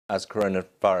as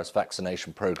coronavirus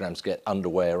vaccination programs get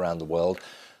underway around the world,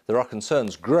 there are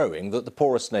concerns growing that the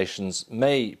poorest nations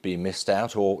may be missed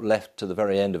out or left to the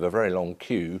very end of a very long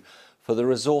queue for the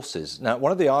resources. Now,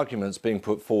 one of the arguments being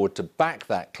put forward to back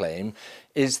that claim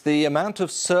is the amount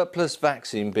of surplus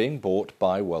vaccine being bought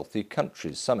by wealthy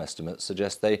countries. Some estimates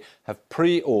suggest they have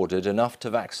pre-ordered enough to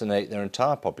vaccinate their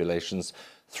entire populations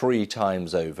 3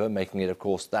 times over, making it, of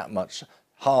course, that much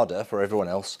harder for everyone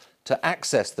else to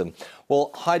access them.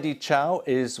 Well, Heidi Chow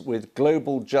is with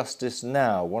Global Justice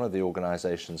Now, one of the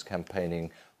organisations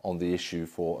campaigning on the issue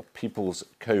for People's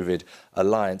COVID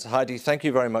Alliance. Heidi, thank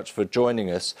you very much for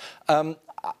joining us.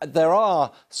 There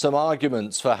are some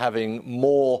arguments for having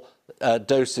more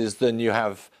doses than you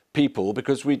have people,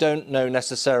 because we don't know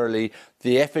necessarily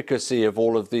the efficacy of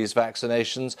all of these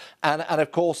vaccinations and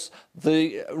of course,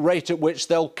 the rate at which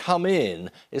they'll come in.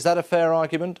 Is that a fair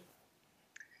argument?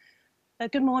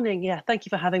 Good morning. Yeah, thank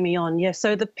you for having me on. Yeah,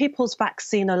 so the People's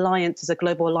Vaccine Alliance is a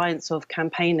global alliance of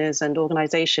campaigners and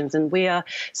organisations, and we are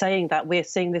saying that we're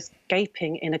seeing this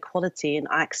gaping inequality in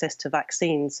access to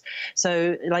vaccines.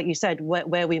 So, like you said,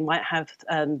 where we might have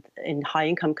in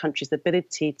high-income countries the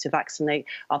ability to vaccinate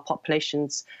our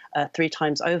populations 3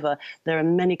 times over, there are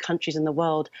many countries in the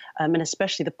world, and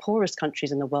especially the poorest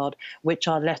countries in the world, which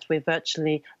are left with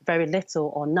virtually very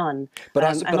little or none. But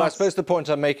I suppose the point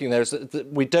I'm making there is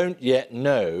that we don't yet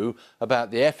know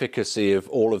about the efficacy of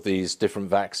all of these different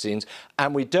vaccines,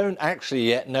 and we don't actually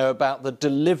yet know about the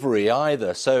delivery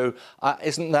either. So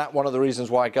isn't that one of the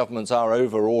reasons why governments are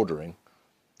over-ordering?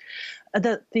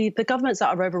 The governments that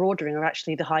are over-ordering are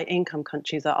actually the high-income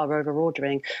countries that are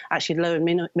over-ordering. Actually, low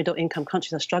and middle-income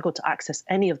countries have struggled to access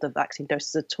any of the vaccine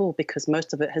doses at all because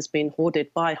most of it has been hoarded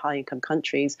by high-income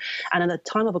countries. And at the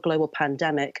time of a global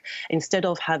pandemic, instead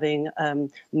of having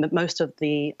most of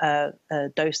the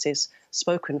doses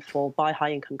spoken for by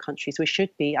high-income countries, we should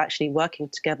be actually working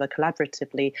together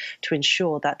collaboratively to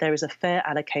ensure that there is a fair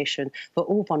allocation for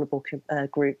all vulnerable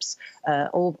groups,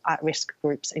 all at-risk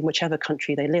groups in whichever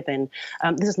country they live in.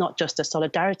 This is not just a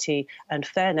solidarity and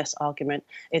fairness argument,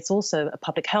 it's also a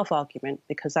public health argument,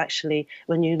 because actually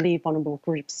when you leave vulnerable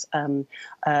groups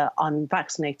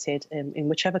unvaccinated in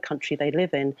whichever country they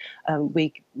live in,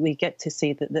 we get to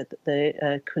see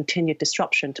the continued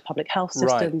disruption to public health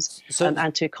systems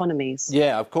and to economies.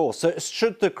 Yeah, of course. So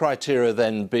should the criteria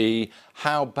then be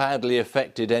how badly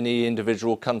affected any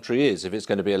individual country is if it's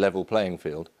going to be a level playing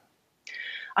field?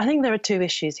 I think there are 2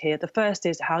 issues here. The first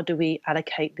is, how do we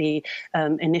allocate the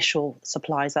initial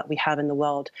supplies that we have in the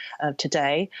world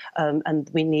today? And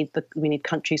we need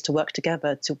countries to work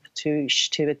together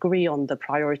to agree on the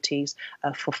priorities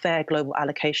for fair global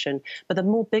allocation. But the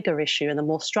more bigger issue and the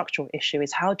more structural issue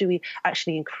is, how do we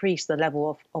actually increase the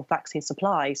level of vaccine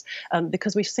supplies?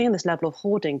 Because we've seen this level of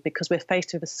hoarding because we're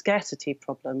faced with a scarcity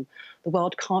problem. The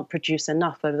world can't produce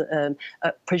enough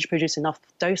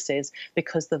doses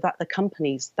because the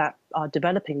companies that are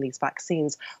developing these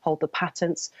vaccines hold the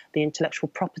patents, the intellectual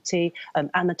property,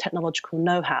 and the technological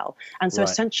know-how. And so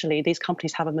essentially these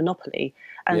companies have a monopoly.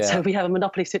 And so we have a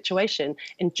monopoly situation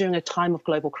during a time of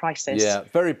global crisis. Yeah,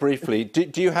 very briefly,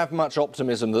 do you have much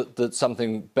optimism that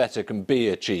something better can be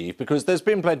achieved? Because there's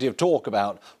been plenty of talk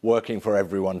about working for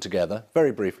everyone together.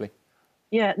 Very briefly.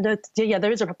 Yeah,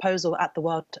 there is a proposal at the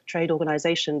World Trade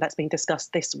Organization that's being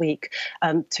discussed this week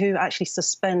to actually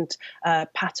suspend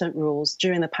patent rules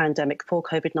during the pandemic for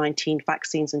COVID-19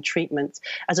 vaccines and treatments,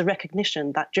 as a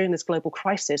recognition that during this global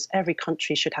crisis, every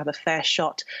country should have a fair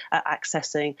shot at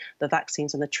accessing the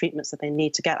vaccines and the treatments that they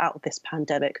need to get out of this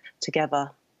pandemic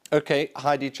together. OK,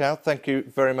 Heidi Chow, thank you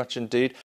very much indeed.